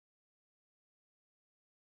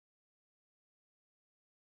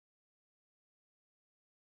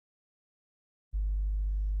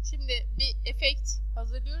Şimdi bir efekt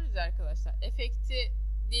hazırlıyoruz arkadaşlar. Efekti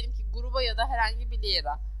diyelim ki gruba ya da herhangi bir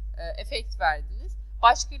layer'a efekt verdiniz.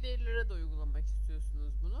 Başka layer'lara da uygulamak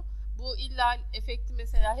istiyorsunuz bunu. Bu illa efekti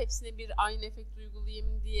mesela hepsine bir aynı efekt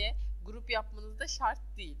uygulayayım diye grup yapmanız da şart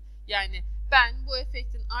değil. Yani ben bu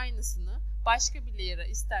efektin aynısını başka bir layer'a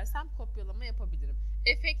istersem kopyalama yapabilirim.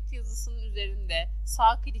 Efekt yazısının üzerinde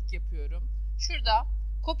sağ klik yapıyorum. Şurada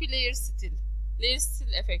Copy Layer Style. Layer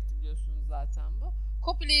Style efekti biliyorsunuz zaten bu.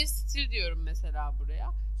 Copy Layer Style diyorum mesela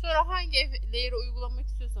buraya. Sonra hangi layer'ı uygulamak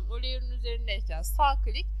istiyorsam o layer'ın üzerindeyken sağ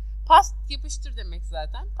klik, paste yapıştır demek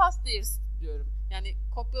zaten. Paste Layer Style diyorum. Yani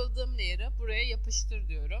kopyaladığım layer'ı buraya yapıştır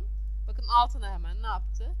diyorum. Bakın altına hemen ne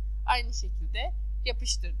yaptı? Aynı şekilde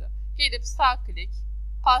yapıştırdı. Gelip sağ klik,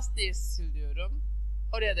 paste Layer Style diyorum.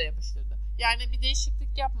 Oraya da yapıştırdı. Yani bir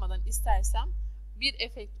değişiklik yapmadan istersem bir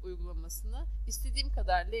efekt uygulamasını istediğim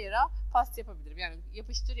kadar layer'a paste yapabilirim. Yani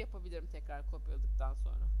yapıştır yapabilirim tekrar kopyaladıktan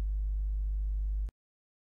sonra.